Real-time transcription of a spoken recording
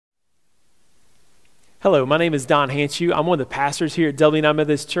Hello, my name is Don Hanchew. I'm one of the pastors here at Dublin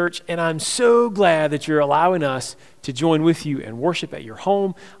Methodist Church, and I'm so glad that you're allowing us to join with you and worship at your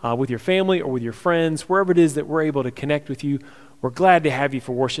home, with your family, or with your friends, wherever it is that we're able to connect with you. We're glad to have you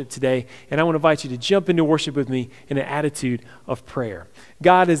for worship today, and I want to invite you to jump into worship with me in an attitude of prayer.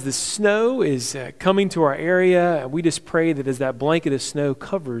 God, as the snow is coming to our area, we just pray that as that blanket of snow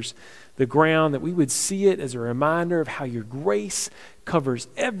covers the ground, that we would see it as a reminder of how your grace covers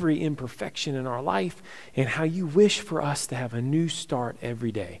every imperfection in our life and how you wish for us to have a new start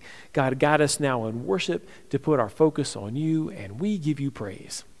every day. God, guide us now in worship to put our focus on you, and we give you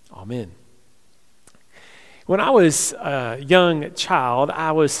praise. Amen. When I was a young child, I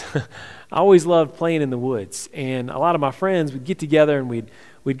always loved playing in the woods, and a lot of my friends would get together and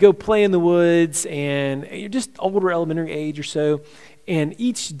we'd go play in the woods, and you're just older, elementary age or so. And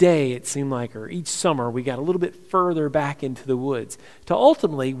each day, it seemed like, or each summer, we got a little bit further back into the woods. To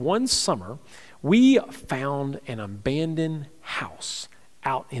ultimately, one summer, we found an abandoned house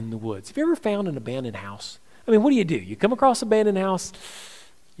out in the woods. Have you ever found an abandoned house? I mean, what do? You come across an abandoned house,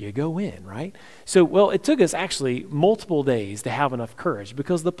 you go in, right? So, well, it took us actually multiple days to have enough courage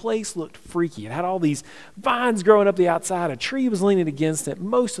because the place looked freaky. It had all these vines growing up the outside. A tree was leaning against it.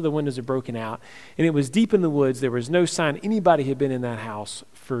 Most of the windows are broken out, and it was deep in the woods. There was no sign anybody had been in that house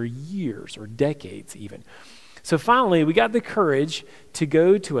for years or decades even. So finally, we got the courage to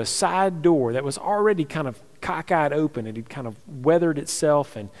go to a side door that was already kind of cockeyed open. It had kind of weathered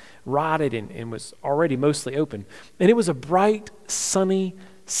itself and rotted and was already mostly open. And it was a bright, sunny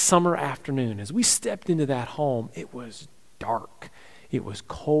summer afternoon. As we stepped into that home, it was dark. It was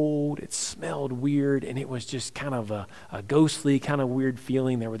cold. It smelled weird, and it was just kind of a ghostly, kind of weird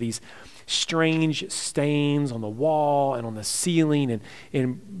feeling. There were these strange stains on the wall and on the ceiling,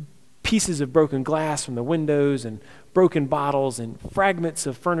 and pieces of broken glass from the windows, and broken bottles, and fragments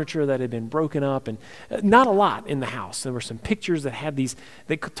of furniture that had been broken up, and not a lot in the house. There were some pictures that had these,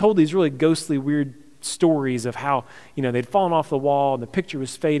 that told these really ghostly, weird stories of how, they'd fallen off the wall and the picture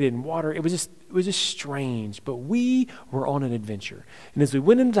was faded and water. It was just strange, but we were on an adventure. And as we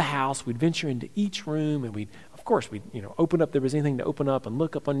went into the house, we'd venture into each room, and we'd open up, there was anything to open up, and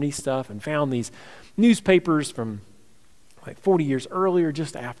look up underneath stuff, and found these newspapers from like 40 years earlier,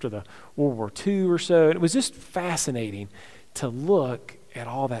 just after the World War II or so. And it was just fascinating to look at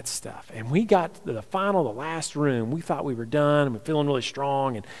all that stuff. And we got to the last room. We thought we were done, and we're feeling really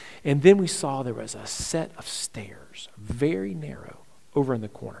strong. And then we saw there was a set of stairs, very narrow, over in the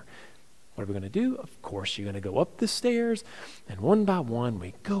corner. What are we going to do? Of course, you're going to go up the stairs. And one by one,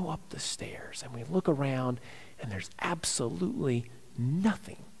 we go up the stairs, and we look around, and there's absolutely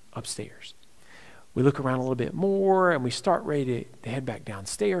nothing upstairs. We look around a little bit more, and we start ready to head back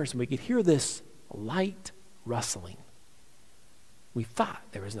downstairs, and we could hear this light rustling. We thought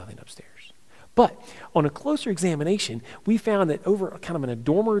there was nothing upstairs. But on a closer examination, we found that over kind of in a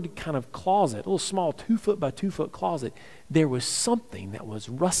dormered kind of closet, a little small 2-foot by 2-foot closet, there was something that was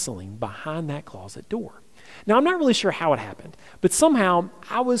rustling behind that closet door. Now, I'm not really sure how it happened, but somehow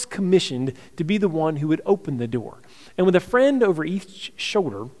I was commissioned to be the one who would open the door. And with a friend over each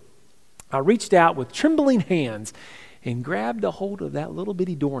shoulder, I reached out with trembling hands and grabbed a hold of that little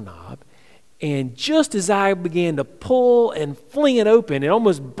bitty doorknob. And just as I began to pull and fling it open, it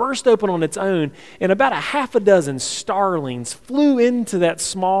almost burst open on its own, and about a half a dozen starlings flew into that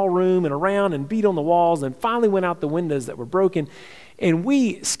small room and around and beat on the walls and finally went out the windows that were broken. And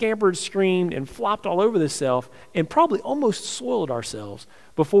we scampered, screamed, and flopped all over the shelf and probably almost soiled ourselves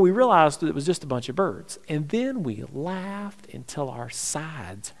before we realized that it was just a bunch of birds. And then we laughed until our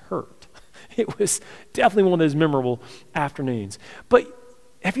sides hurt. It was definitely one of those memorable afternoons. But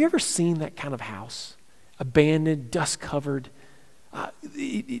have you ever seen that kind of house? Abandoned, dust-covered,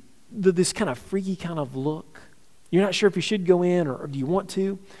 this kind of freaky kind of look. You're not sure if you should go in or do you want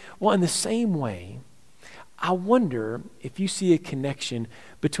to? Well, in the same way, I wonder if you see a connection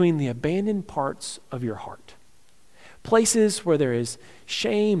between the abandoned parts of your heart. Places where there is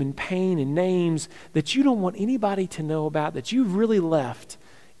shame and pain and names that you don't want anybody to know about, that you've really left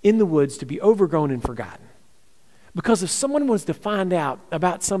in the woods to be overgrown and forgotten. Because if someone was to find out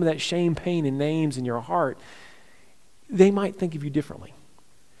about some of that shame, pain, and names in your heart, they might think of you differently.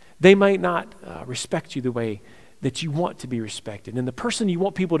 They might not respect you the way that you want to be respected. And the person you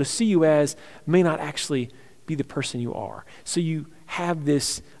want people to see you as may not actually be the person you are. So you have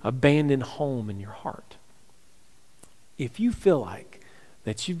this abandoned home in your heart. If you feel like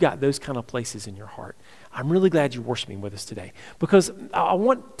that you've got those kind of places in your heart, I'm really glad you're worshiping with us today, because I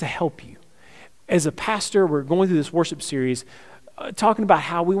want to help you. As a pastor, we're going through this worship series talking about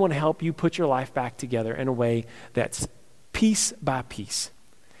how we want to help you put your life back together in a way that's piece by piece.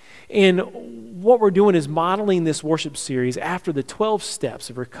 And what we're doing is modeling this worship series after the 12 steps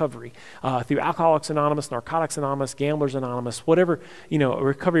of recovery through Alcoholics Anonymous, Narcotics Anonymous, Gamblers Anonymous, whatever, a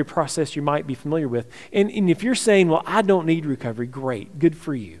recovery process you might be familiar with. And if you're saying, well, I don't need recovery, great, good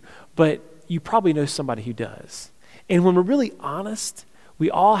for you. But you probably know somebody who does. And when we're really honest, we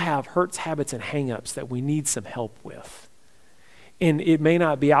all have hurts, habits, and hang-ups that we need some help with. And it may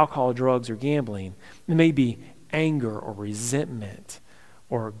not be alcohol, drugs, or gambling. It may be anger or resentment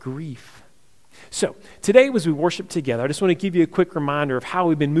or grief. So today as we worship together, I just want to give you a quick reminder of how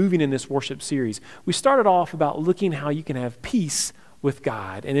we've been moving in this worship series. We started off about looking how you can have peace with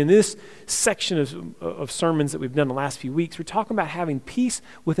God. And in this section of sermons that we've done the last few weeks, we're talking about having peace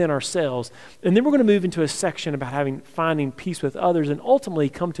within ourselves. And then we're going to move into a section about finding peace with others, and ultimately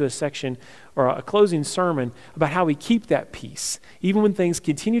come to a section or a closing sermon about how we keep that peace. Even when things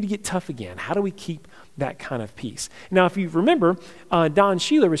continue to get tough again, how do we keep that kind of peace? Now, if you remember, Don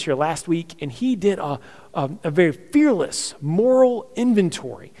Sheeler was here last week, and he did a very fearless moral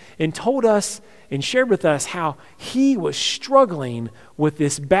inventory and told us and shared with us how he was struggling with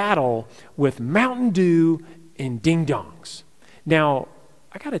this battle with Mountain Dew and ding-dongs. Now,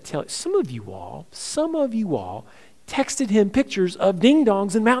 I got to tell you, some of you all texted him pictures of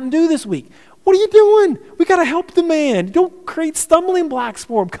ding-dongs and Mountain Dew this week. What are you doing? We got to help the man. Don't create stumbling blocks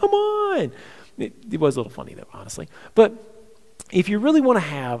for him. Come on. It was a little funny, though, honestly. But if you really want to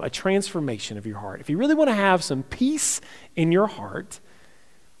have a transformation of your heart, if you really want to have some peace in your heart,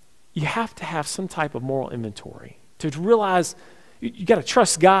 you have to have some type of moral inventory to realize you got to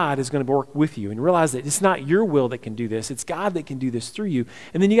trust God is going to work with you and realize that it's not your will that can do this. It's God that can do this through you.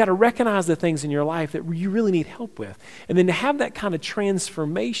 And then you got to recognize the things in your life that you really need help with. And then to have that kind of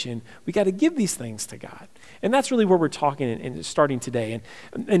transformation, we got to give these things to God. And that's really where we're talking and starting today.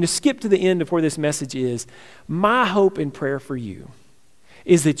 And to skip to the end of where this message is, my hope and prayer for you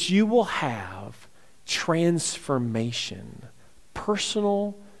is that you will have transformation,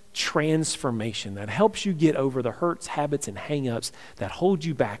 personal transformation that helps you get over the hurts, habits, and hang-ups that hold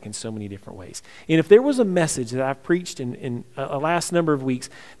you back in so many different ways. And if there was a message that I've preached in a last number of weeks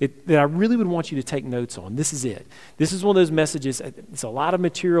that I really would want you to take notes on, this is it. This is one of those messages, it's a lot of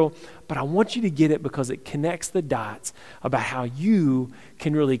material, but I want you to get it because it connects the dots about how you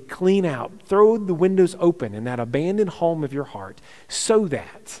can really clean out, throw the windows open in that abandoned home of your heart so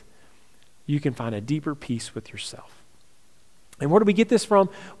that you can find a deeper peace with yourself. And where do we get this from?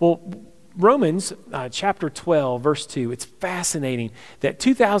 Well, Romans chapter 12, verse 2, it's fascinating that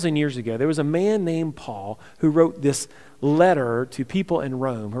 2,000 years ago, there was a man named Paul who wrote this letter to people in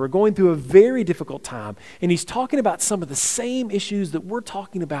Rome who are going through a very difficult time. And he's talking about some of the same issues that we're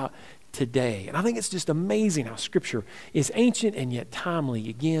talking about today. And I think it's just amazing how Scripture is ancient and yet timely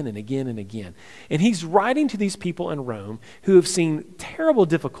again and again and again. And he's writing to these people in Rome who have seen terrible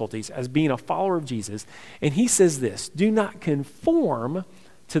difficulties as being a follower of Jesus. And he says this, do not conform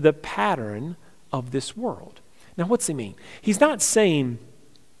to the pattern of this world. Now, what's he mean? He's not saying,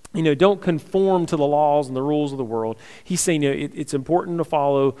 don't conform to the laws and the rules of the world. He's saying, it's important to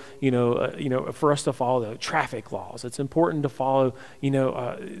follow, for us to follow the traffic laws. It's important to follow,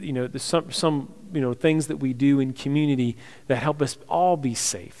 some things that we do in community that help us all be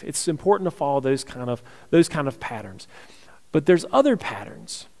safe. It's important to follow those kind of patterns. But there's other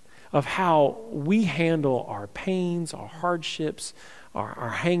patterns of how we handle our pains, our hardships, our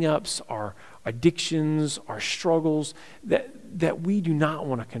hang-ups, our addictions, our struggles, that we do not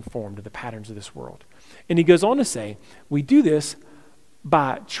want to conform to the patterns of this world. And he goes on to say, we do this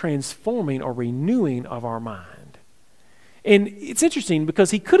by transforming or renewing of our mind. And it's interesting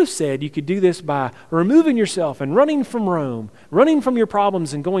because he could have said you could do this by removing yourself and running from Rome, running from your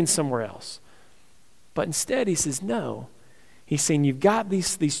problems and going somewhere else. But instead he says, no. He's saying you've got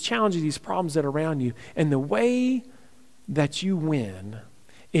these challenges, these problems that are around you, and the way that you win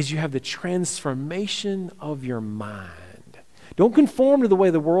is you have the transformation of your mind. Don't conform to the way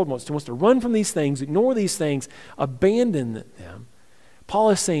the world wants to run from these things, ignore these things, abandon them. Paul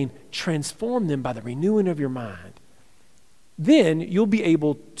is saying transform them by the renewing of your mind. Then you'll be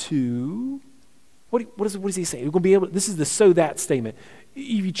able to, what does he say? You're going to be able, this is the so that statement.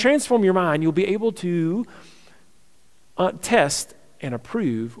 If you transform your mind, you'll be able to test and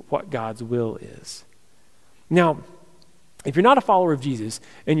approve what God's will is. Now, if you're not a follower of Jesus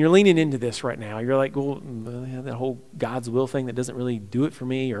and you're leaning into this right now, you're like, well, that whole God's will thing, that doesn't really do it for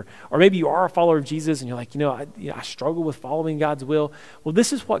me. Or maybe you are a follower of Jesus and you're like, I struggle with following God's will. Well,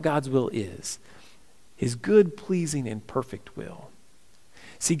 this is what God's will is. His good, pleasing, and perfect will.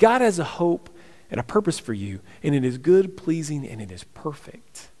 See, God has a hope and a purpose for you, and it is good, pleasing, and it is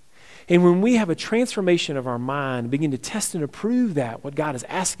perfect. And when we have a transformation of our mind, begin to test and approve that, what God is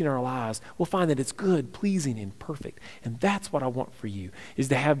asking in our lives, we'll find that it's good, pleasing, and perfect. And that's what I want for you, is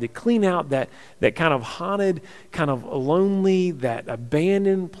to clean out that kind of haunted, kind of lonely, that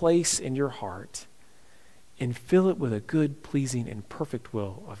abandoned place in your heart and fill it with a good, pleasing, and perfect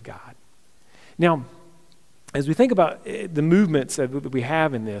will of God. Now, as we think about the movements that we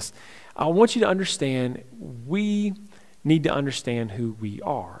have in this, I want you to understand we need to understand who we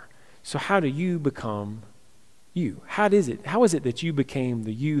are. So how do you become you? How is it that you became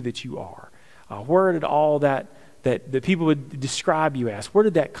the you that you are? Where did all that people would describe you as, where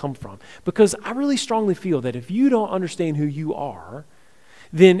did that come from? Because I really strongly feel that if you don't understand who you are,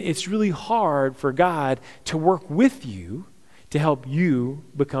 then it's really hard for God to work with you to help you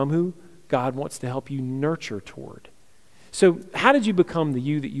become who God wants to help you nurture toward. So how did you become the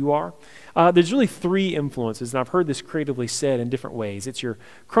you that you are? There's really three influences, and I've heard this creatively said in different ways. It's your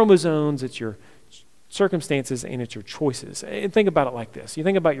chromosomes, it's your circumstances, and it's your choices. And think about it like this. You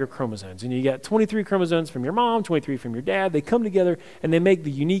think about your chromosomes, and you get 23 chromosomes from your mom, 23 from your dad. They come together, and they make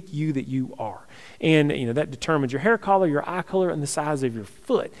the unique you that you are. And that determines your hair color, your eye color, and the size of your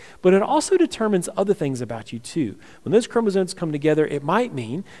foot. But it also determines other things about you, too. When those chromosomes come together, it might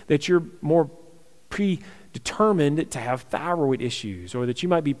mean that you're more predetermined to have thyroid issues, or that you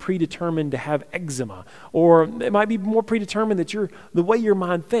might be predetermined to have eczema, or it might be more predetermined that the way your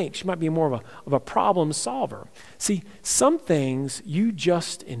mind thinks, you might be more of a problem solver. See, some things you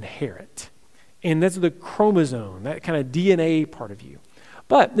just inherit, and that's the chromosome, that kind of DNA part of you.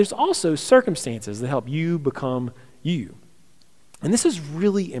 But there's also circumstances that help you become you. And this is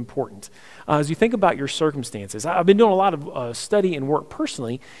really important. As you think about your circumstances, I've been doing a lot of study and work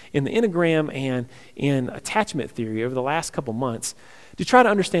personally in the Enneagram and in attachment theory over the last couple months to try to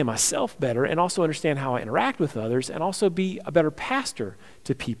understand myself better and also understand how I interact with others and also be a better pastor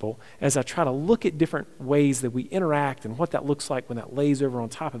to people as I try to look at different ways that we interact and what that looks like when that lays over on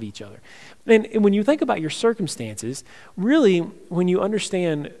top of each other. And when you think about your circumstances, really when you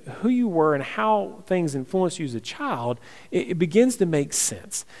understand who you were and how things influence you as a child, it begins to make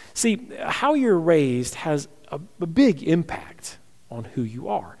sense. See, how you're raised has a big impact on who you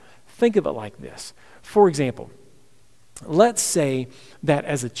are. Think of it like this. For example, let's say that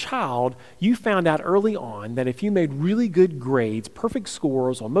as a child, you found out early on that if you made really good grades, perfect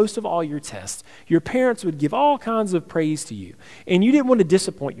scores on most of all your tests, your parents would give all kinds of praise to you. And you didn't want to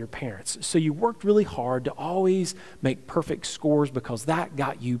disappoint your parents, so you worked really hard to always make perfect scores because that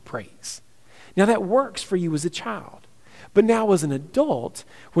got you praise. Now that works for you as a child. But now as an adult,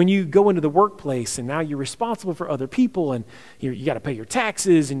 when you go into the workplace and now you're responsible for other people and you got to pay your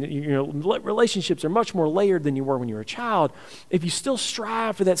taxes and relationships are much more layered than you were when you were a child, if you still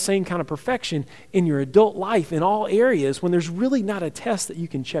strive for that same kind of perfection in your adult life in all areas, when there's really not a test that you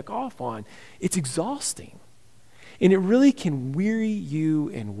can check off on, it's exhausting. And it really can weary you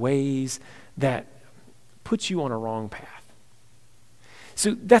in ways that put you on a wrong path.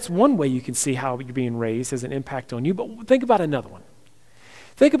 So that's one way you can see how you're being raised has an impact on you, but think about another one.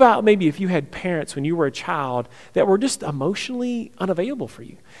 Think about maybe if you had parents when you were a child that were just emotionally unavailable for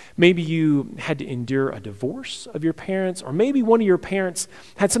you. Maybe you had to endure a divorce of your parents, or maybe one of your parents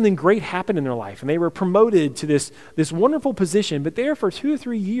had something great happen in their life and they were promoted to this wonderful position, but there for 2 or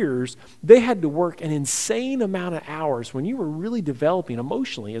 3 years, they had to work an insane amount of hours when you were really developing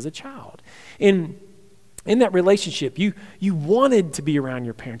emotionally as a child. And in that relationship, you wanted to be around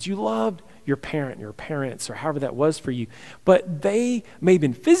your parents. You loved your parents, or however that was for you. But they may have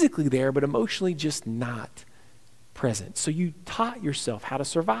been physically there, but emotionally just not present. So you taught yourself how to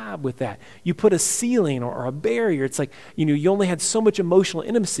survive with that. You put a ceiling or a barrier. It's like, you only had so much emotional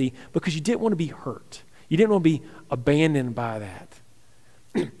intimacy because you didn't want to be hurt. You didn't want to be abandoned by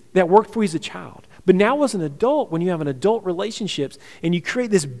that. That worked for you as a child. But now as an adult, when you have an adult relationships and you create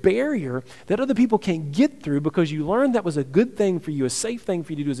this barrier that other people can't get through because you learned that was a good thing for you, a safe thing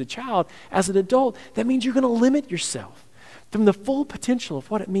for you to do as a child, as an adult, that means you're going to limit yourself from the full potential of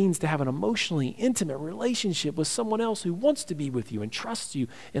what it means to have an emotionally intimate relationship with someone else who wants to be with you and trusts you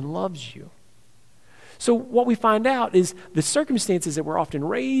and loves you. So what we find out is the circumstances that we're often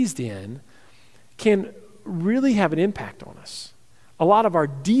raised in can really have an impact on us. A lot of our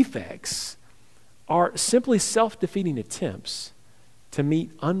defects are simply self-defeating attempts to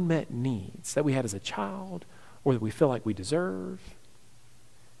meet unmet needs that we had as a child or that we feel like we deserve.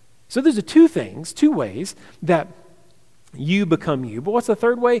 So there's two ways that you become you. But what's the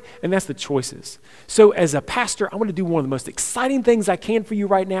third way? And that's the choices. So as a pastor, I want to do one of the most exciting things I can for you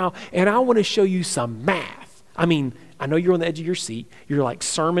right now, and I want to show you some math. I mean, I know you're on the edge of your seat. You're like,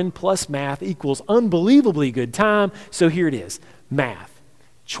 sermon plus math equals unbelievably good time. So here it is. Math.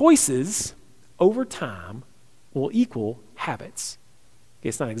 choices over time will equal habits. Okay,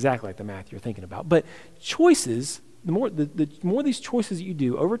 it's not exactly like the math you're thinking about, but choices, the more these choices that you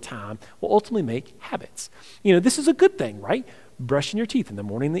do over time will ultimately make habits. This is a good thing, right? Brushing your teeth in the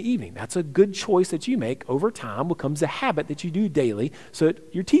morning and the evening. That's a good choice that you make over time, becomes a habit that you do daily so that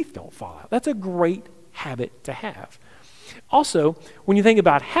your teeth don't fall out. That's a great habit to have. Also, when you think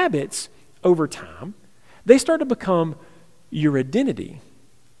about habits over time, they start to become your identity,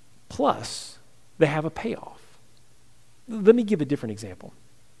 plus they have a payoff. Let me give a different example.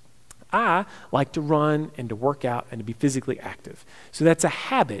 I like to run and to work out and to be physically active. So that's a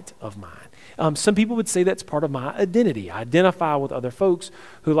habit of mine. Some people would say that's part of my identity. I identify with other folks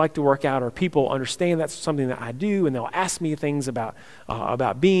who like to work out, or people understand that's something that I do, and they'll ask me things about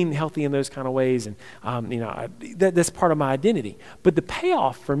being healthy in those kind of ways, and that's part of my identity. But the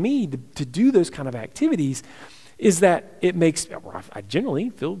payoff for me to do those kind of activities is that I generally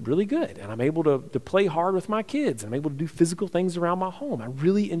feel really good, and I'm able to play hard with my kids, and I'm able to do physical things around my home. I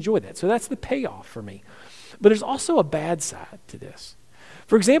really enjoy that. So that's the payoff for me. But there's also a bad side to this.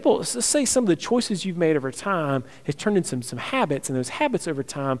 For example, let's say some of the choices you've made over time has turned into some habits, and those habits over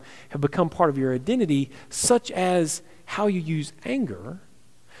time have become part of your identity, such as how you use anger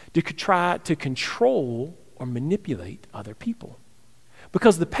to try to control or manipulate other people.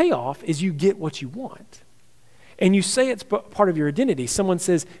 Because the payoff is you get what you want. And you say it's part of your identity. Someone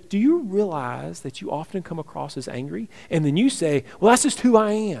says, do you realize that you often come across as angry? And then you say, well, that's just who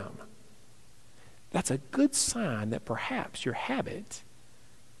I am. That's a good sign that perhaps your habit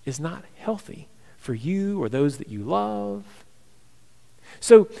is not healthy for you or those that you love.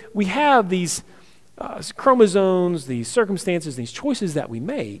 So we have these chromosomes, these circumstances, these choices that we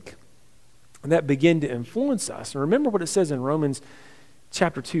make that begin to influence us. And remember what it says in Romans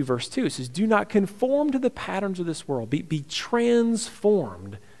Chapter 2, verse 2, it says, do not conform to the patterns of this world. Be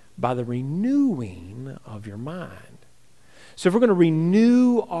transformed by the renewing of your mind. So if we're going to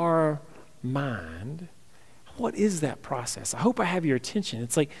renew our mind, what is that process? I hope I have your attention.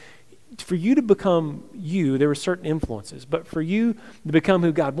 It's like, for you to become you, there are certain influences. But for you to become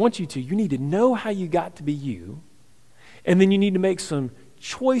who God wants you to, you need to know how you got to be you. And then you need to make some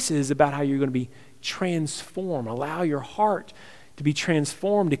choices about how you're going to be transformed. Allow your heart to be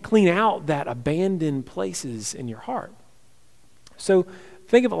transformed, to clean out that abandoned places in your heart. So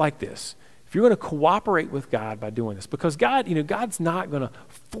think of it like this. If you're going to cooperate with God by doing this, because God's not going to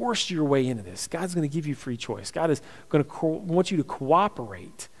force your way into this. God's going to give you free choice. God is going to want you to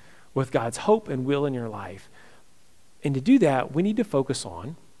cooperate with God's hope and will in your life. And to do that, we need to focus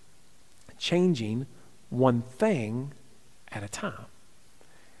on changing one thing at a time,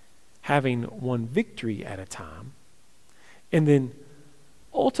 having one victory at a time. And then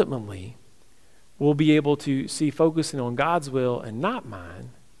ultimately, we'll be able to see focusing on God's will and not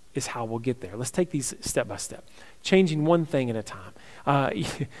mine is how we'll get there. Let's take these step by step. Changing one thing at a time.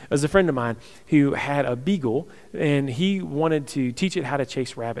 There's a friend of mine who had a beagle, and he wanted to teach it how to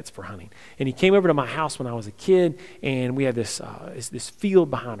chase rabbits for hunting. And he came over to my house when I was a kid, and we had this field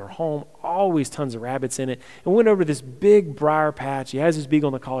behind our home, always tons of rabbits in it, and went over to this big briar patch. He has his beagle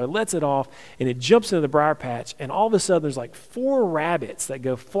on the collar, lets it off, and it jumps into the briar patch, and all of a sudden there's like 4 rabbits that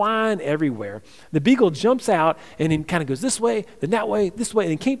go flying everywhere. The beagle jumps out, and then kind of goes this way, then that way, this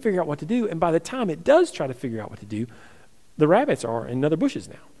way, and can't figure out what to do. And by the time it does try to figure out what to do, the rabbits are in other bushes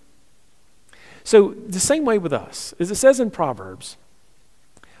now. So the same way with us, as it says in Proverbs,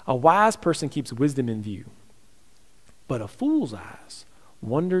 a wise person keeps wisdom in view, but a fool's eyes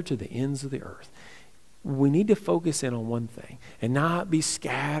wander to the ends of the earth. We need to focus in on one thing and not be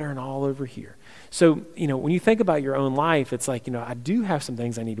scattering all over here. So, when you think about your own life, it's like, I do have some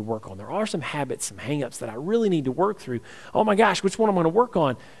things I need to work on. There are some habits, some hang-ups that I really need to work through. Oh my gosh, which one am I going to work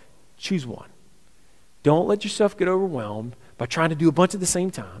on? Choose one. Don't let yourself get overwhelmed by trying to do a bunch at the same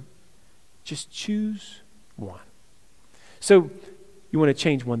time. Just choose one. So you want to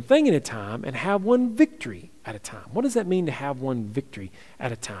change one thing at a time and have one victory at a time. What does that mean to have one victory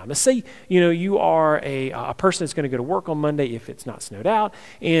at a time? Let's say, you are a person that's going to go to work on Monday if it's not snowed out,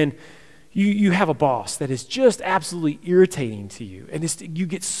 and you have a boss that is just absolutely irritating to you. And you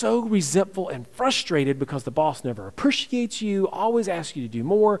get so resentful and frustrated because the boss never appreciates you, always asks you to do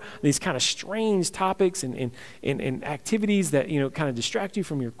more, these kind of strange topics and activities that, kind of distract you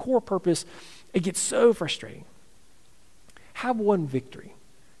from your core purpose. It gets so frustrating. Have one victory.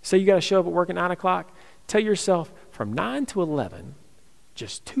 Say you got to show up at work at 9 o'clock. Tell yourself from 9 to 11,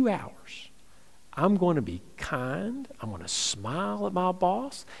 just 2 hours, I'm going to be kind, I'm going to smile at my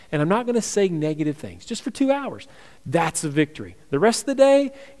boss, and I'm not going to say negative things, just for 2 hours. That's a victory. The rest of the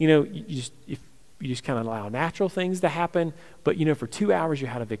day, you just kind of allow natural things to happen, but for 2 hours you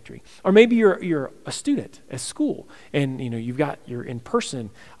had a victory. Or maybe you're a student at school, and you're in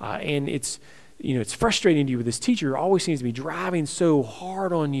person, and it's frustrating to you with this teacher who always seems to be driving so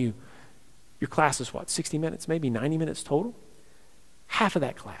hard on you. Your class is 60 minutes, maybe 90 minutes total? Half of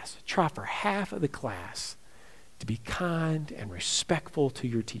that class. Try for half of the class to be kind and respectful to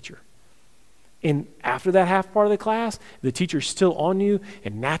your teacher. And after that half part of the class, the teacher's still on you,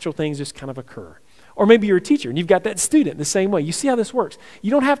 and natural things just kind of occur. Or maybe you're a teacher and you've got that student the same way. You see how this works. You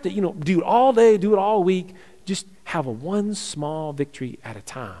don't have to, do it all day, do it all week. Just have one small victory at a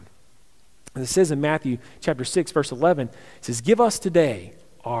time. And it says in Matthew chapter 6, verse 11, it says, give us today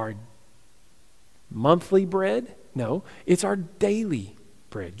our monthly bread. No, it's our daily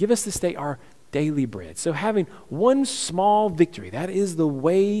bread. Give us this day our daily bread. So having one small victory, that is the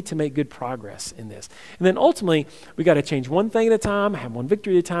way to make good progress in this. And then ultimately, we got to change one thing at a time, have one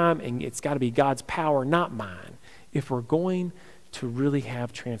victory at a time, and it's got to be God's power, not mine, if we're going to really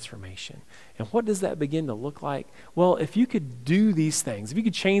have transformation. And what does that begin to look like? Well, if you could do these things, if you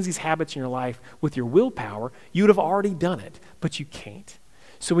could change these habits in your life with your willpower, you would have already done it, but you can't.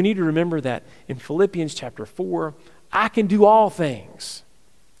 So we need to remember that in Philippians chapter 4, I can do all things.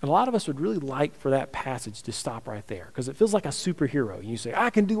 And a lot of us would really like for that passage to stop right there because it feels like a superhero. You say,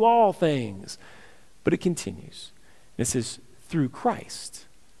 I can do all things. But it continues. And it says, through Christ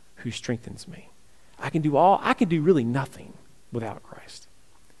who strengthens me. I can do really nothing without Christ.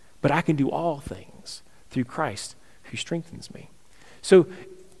 But I can do all things through Christ who strengthens me. So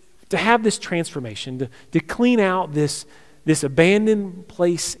to have this transformation, to clean out this abandoned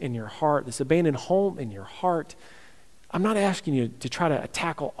place in your heart, this abandoned home in your heart, I'm not asking you to try to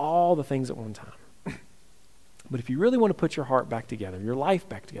tackle all the things at one time. But if you really want to put your heart back together, your life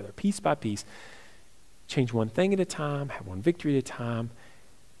back together, piece by piece, change one thing at a time, have one victory at a time,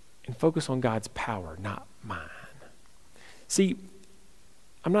 and focus on God's power, not mine. See,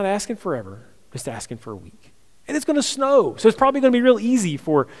 I'm not asking forever, just asking for a week. And it's going to snow, so it's probably going to be real easy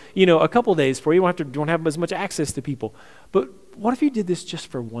for, a couple days for you. You don't have as much access to people. But what if you did this just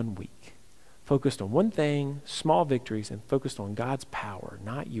for 1 week? Focused on one thing, small victories, and focused on God's power,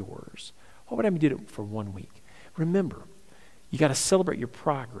 not yours. What would happen if you did it for 1 week? Remember, you got to celebrate your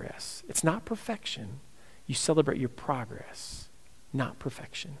progress. It's not perfection. You celebrate your progress, not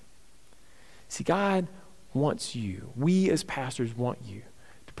perfection. See, God wants you, we as pastors want you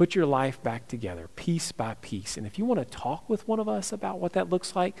to put your life back together piece by piece. And if you want to talk with one of us about what that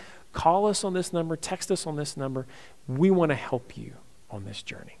looks like, call us on this number, text us on this number. We want to help you on this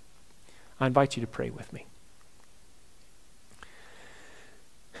journey. I invite you to pray with me.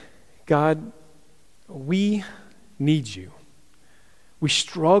 God, we need you. We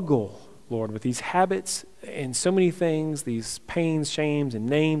struggle, Lord, with these habits and so many things, these pains, shames, and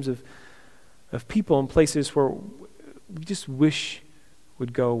names of people and places where we just wish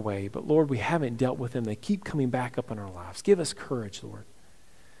would go away. But Lord, we haven't dealt with them. They keep coming back up in our lives. Give us courage, Lord,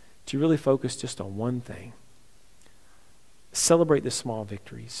 to really focus just on one thing. Celebrate the small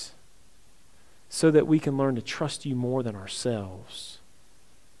victories, so that we can learn to trust you more than ourselves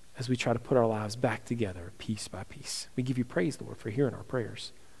as we try to put our lives back together piece by piece. We give you praise, Lord, for hearing our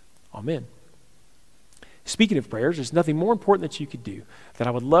prayers. Amen. Speaking of prayers, there's nothing more important that you could do that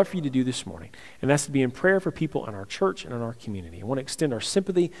I would love for you to do this morning, and that's to be in prayer for people in our church and in our community. I want to extend our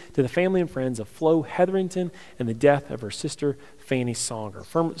sympathy to the family and friends of Flo Hetherington and the death of her sister, Fanny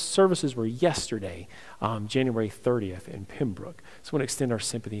Songer. Services were yesterday, January 30th in Pembroke. So I want to extend our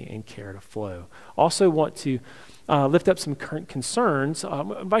sympathy and care to Flo. Also want to lift up some current concerns. I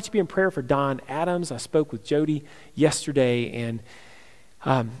invite you to be in prayer for Don Adams. I spoke with Jody yesterday, and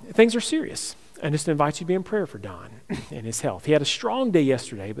things are serious. I just invite you to be in prayer for Don and his health. He had a strong day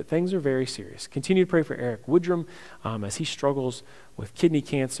yesterday, but things are very serious. Continue to pray for Eric Woodrum as he struggles with kidney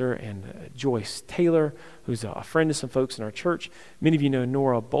cancer, and Joyce Taylor, who's a friend of some folks in our church. Many of you know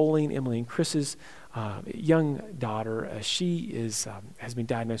Nora Bowling, Emily and Chris's young daughter. She has been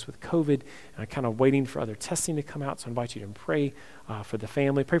diagnosed with COVID and kind of waiting for other testing to come out. So I invite you to pray for the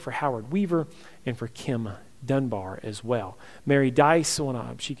family. Pray for Howard Weaver and for Kim Dunbar as well. Mary Dice,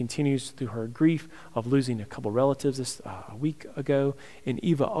 she continues through her grief of losing a couple relatives a week ago, and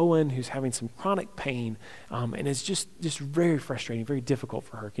Eva Owen, who's having some chronic pain, and it's just very frustrating, very difficult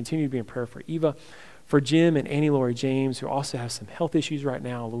for her. Continue to be in prayer for Eva. For Jim and Annie Laurie James, who also have some health issues right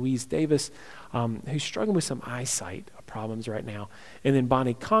now. Louise Davis, who's struggling with some eyesight problems right now. And then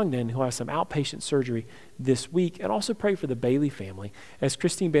Bonnie Congdon, who has some outpatient surgery this week. And also pray for the Bailey family, as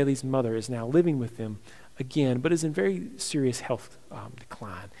Christine Bailey's mother is now living with them again, but is in very serious health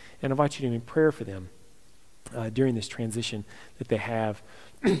decline. And I invite you to be in prayer for them during this transition that they have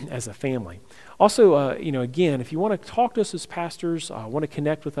as a family. Also, again, if you want to talk to us as pastors, want to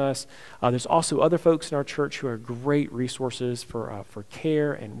connect with us, there's also other folks in our church who are great resources for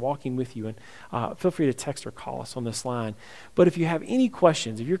care and walking with you. And feel free to text or call us on this line. But if you have any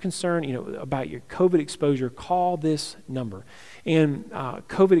questions, if you're concerned, about your COVID exposure, call this number. And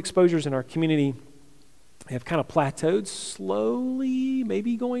COVID exposures in our community have kind of plateaued, slowly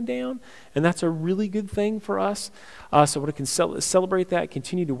maybe going down, and that's a really good thing for us. So we can celebrate that,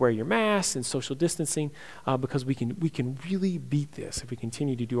 continue to wear your masks and social distancing, because we can really beat this if we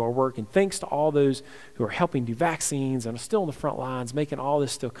continue to do our work. And thanks to all those who are helping do vaccines and are still on the front lines, making all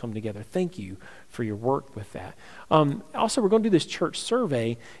this still come together. Thank you for your work with that. Also, we're going to do this church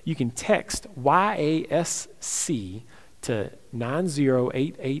survey. You can text YASC to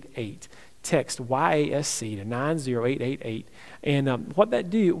 90888. Text YASC to 90888, and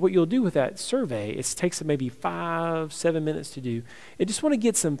what you'll do with that survey, it takes maybe 5-7 minutes to do. I just want to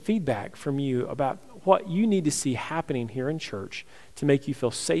get some feedback from you about what you need to see happening here in church to make you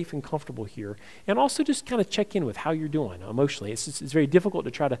feel safe and comfortable here, and also just kind of check in with how you're doing emotionally. It's very difficult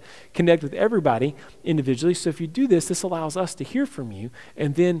to try to connect with everybody individually, so if you do this allows us to hear from you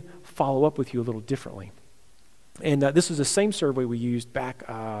and then follow up with you a little differently. And this was the same survey we used back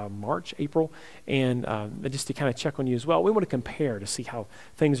March, April, and just to kind of check on you as well. We want to compare to see how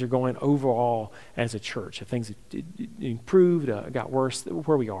things are going overall as a church. If things improved, got worse,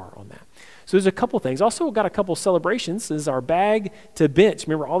 where we are on that. So there's a couple things. Also, we've got a couple celebrations. This is our bag to bench.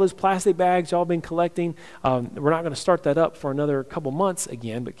 Remember all those plastic bags y'all been collecting? We're not going to start that up for another couple months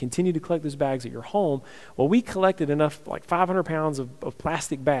again, but continue to collect those bags at your home. Well, we collected enough, like 500 pounds of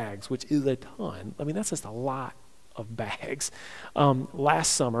plastic bags, which is a ton. I mean, that's just a lot of bags.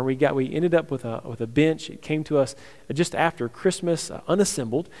 Last summer, we ended up with a bench. It came to us just after Christmas,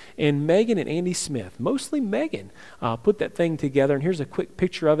 unassembled, and Megan and Andy Smith, mostly Megan, put that thing together, and here's a quick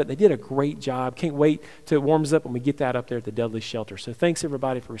picture of it. They did a great job. Can't wait till it warms up and we get that up there at the Dudley shelter. So thanks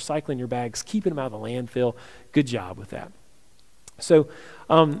everybody for recycling your bags, keeping them out of the landfill. Good job with that. So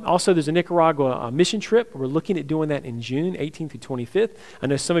also there's a Nicaragua mission trip. We're looking at doing that in June 18th through 25th. I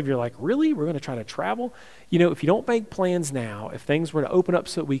know some of you are like, really? We're going to try to travel? If you don't make plans now, if things were to open up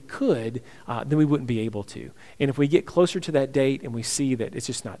so we could, then we wouldn't be able to. And if we get closer to that date and we see that it's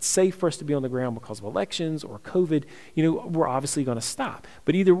just not safe for us to be on the ground because of elections or COVID, we're obviously going to stop.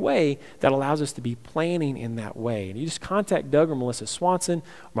 But either way, that allows us to be planning in that way. And you just contact Doug or Melissa Swanson,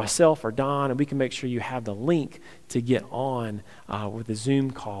 or myself or Don, and we can make sure you have the link to get on with the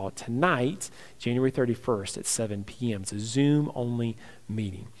Zoom call tonight, January 31st at 7 p.m. It's a Zoom-only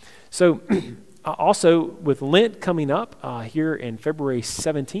meeting. So also, with Lent coming up here in February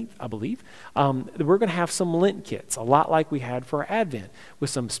 17th, I believe, we're going to have some Lent kits, a lot like we had for our Advent, with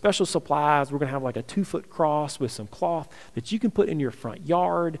some special supplies. We're going to have like a 2-foot cross with some cloth that you can put in your front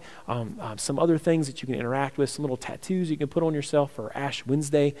yard, some other things that you can interact with, some little tattoos you can put on yourself for Ash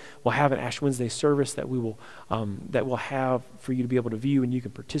Wednesday. We'll have an Ash Wednesday service that we'll have for you to be able to view, and you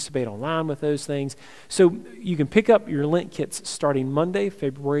can participate online with those things. So you can pick up your Lent kits starting Monday,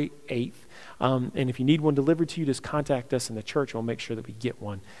 February 8th. And if you need one delivered to you, just contact us in the church. We'll make sure that we get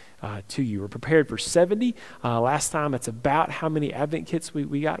one to you. We're prepared for 70. Last time, it's about how many Advent kits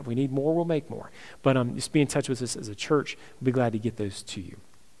we got. If we need more, we'll make more. But just be in touch with us as a church. We'll be glad to get those to you.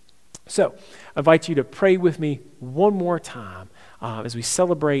 So I invite you to pray with me one more time as we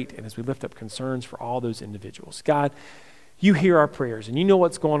celebrate and as we lift up concerns for all those individuals. God, you hear our prayers, and you know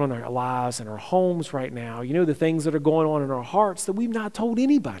what's going on in our lives and our homes right now. You know the things that are going on in our hearts that we've not told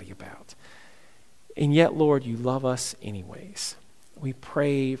anybody about. And yet, Lord, you love us anyways. We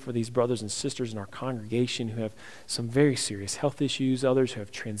pray for these brothers and sisters in our congregation who have some very serious health issues, others who have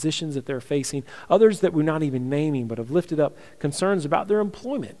transitions that they're facing, others that we're not even naming but have lifted up concerns about their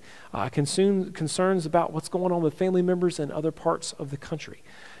employment, concerns about what's going on with family members in other parts of the country.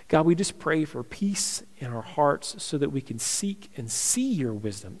 God, we just pray for peace in our hearts so that we can seek and see your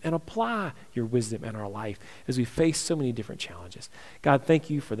wisdom and apply your wisdom in our life as we face so many different challenges. God, thank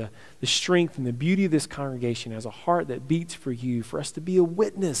you for the strength and the beauty of this congregation as a heart that beats for you, for us to be a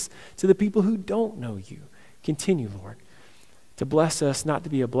witness to the people who don't know you. Continue, Lord, to bless us, not to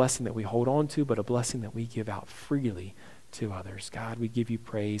be a blessing that we hold on to, but a blessing that we give out freely to others. God, we give you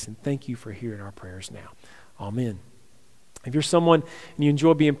praise and thank you for hearing our prayers now. Amen. If you're someone and you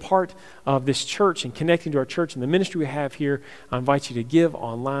enjoy being part of this church and connecting to our church and the ministry we have here, I invite you to give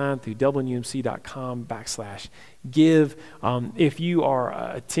online through dublinumc.com/give. give. If you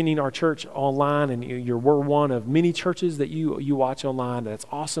are attending our church online and we're one of many churches that you watch online, that's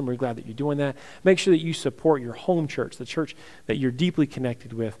awesome. We're glad that you're doing that. Make sure that you support your home church, the church that you're deeply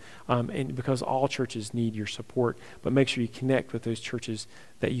connected with, and because all churches need your support, but make sure you connect with those churches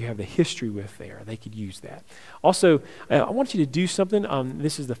that you have the history with there. They could use that. Also, I want you to do something.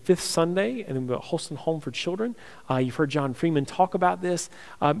 This is the 5th Sunday, and then we've got Holston Home for Children. You've heard John Freeman talk about this.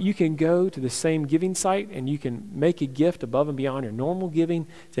 You can go to the same giving site, and you can make a gift above and beyond your normal giving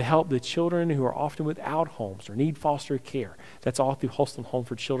to help the children who are often without homes or need foster care. That's all through Holston Home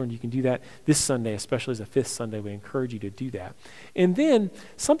for Children. You can do that this Sunday, especially as a 5th Sunday. We encourage you to do that. And then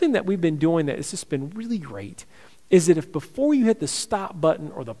something that we've been doing that has just been really great is that if before you hit the stop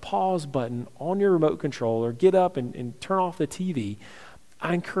button or the pause button on your remote control or get up and turn off the TV,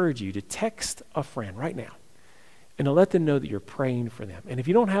 I encourage you to text a friend right now and to let them know that you're praying for them. And if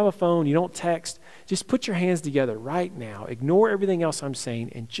you don't have a phone, you don't text, just put your hands together right now. Ignore everything else I'm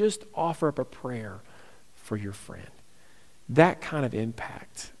saying and just offer up a prayer for your friend. That kind of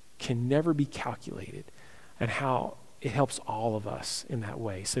impact can never be calculated, and how it helps all of us in that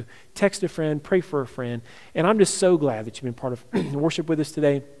way. So text a friend, pray for a friend, and I'm just so glad that you've been part of worship with us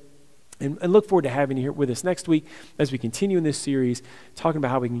today. And look forward to having you here with us next week as we continue in this series, talking about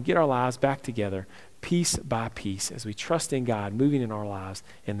how we can get our lives back together piece by piece as we trust in God, moving in our lives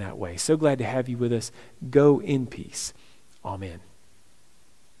in that way. So glad to have you with us. Go in peace. Amen.